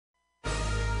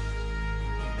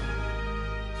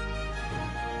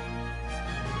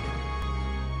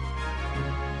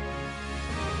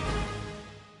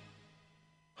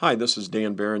Hi, this is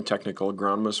Dan Beran, Technical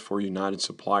Agronomist for United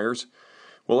Suppliers.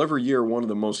 Well, every year one of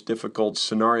the most difficult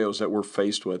scenarios that we're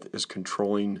faced with is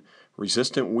controlling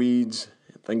resistant weeds,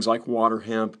 things like water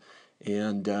hemp,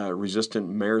 and resistant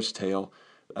mare's tail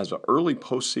as an early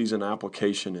postseason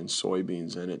application in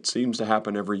soybeans. And it seems to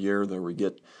happen every year that we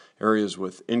get areas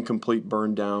with incomplete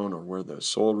burn down or where the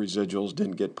soil residuals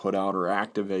didn't get put out or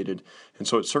activated. And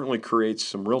so it certainly creates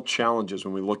some real challenges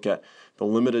when we look at the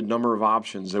limited number of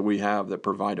options that we have that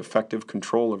provide effective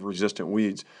control of resistant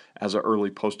weeds as an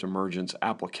early post-emergence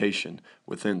application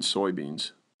within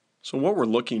soybeans. So what we're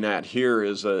looking at here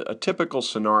is a typical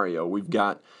scenario. We've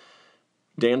got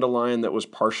dandelion that was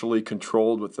partially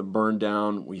controlled with the burn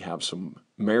down. We have some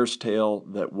mare's tail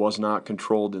that was not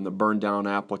controlled in the burn down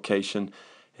application.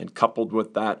 And coupled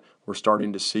with that, we're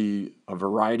starting to see a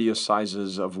variety of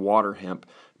sizes of water hemp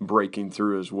breaking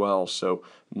through as well. So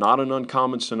not an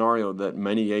uncommon scenario that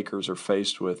many acres are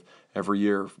faced with every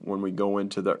year when we go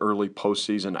into the early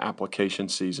postseason application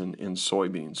season in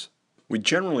soybeans. We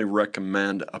generally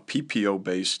recommend a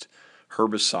PPO-based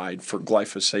herbicide for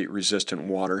glyphosate-resistant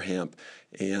water hemp.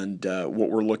 And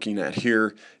what we're looking at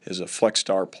here is a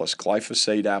Flexstar plus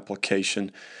glyphosate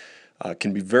application.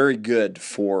 Can be very good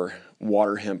for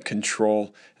water hemp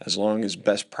control as long as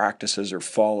best practices are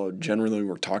followed. Generally,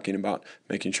 we're talking about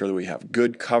making sure that we have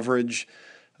good coverage,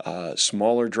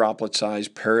 smaller droplet size,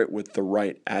 pair it with the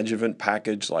right adjuvant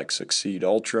package like Succeed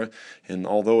Ultra. And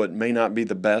although it may not be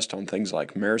the best on things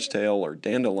like mare's tail or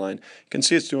dandelion, you can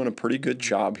see it's doing a pretty good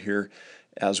job here,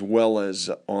 as well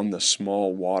as on the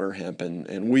small water hemp.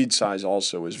 And weed size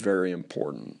also is very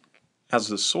important. As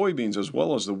the soybeans as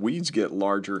well as the weeds get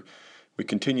larger, we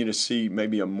continue to see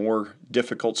maybe a more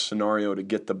difficult scenario to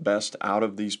get the best out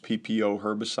of these PPO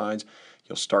herbicides.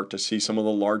 You'll start to see some of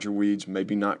the larger weeds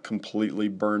maybe not completely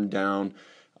burned down.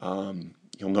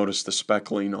 You'll notice the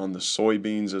speckling on the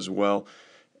soybeans as well.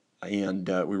 And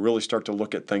we really start to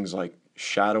look at things like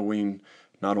shadowing,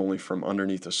 not only from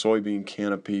underneath the soybean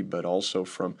canopy, but also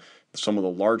from some of the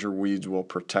larger weeds will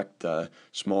protect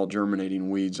small germinating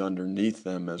weeds underneath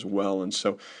them as well. And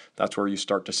so that's where you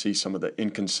start to see some of the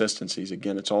inconsistencies.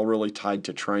 Again, it's all really tied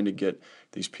to trying to get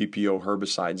these PPO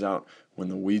herbicides out when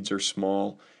the weeds are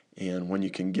small and when you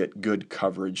can get good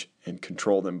coverage and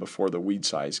control them before the weed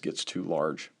size gets too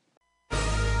large.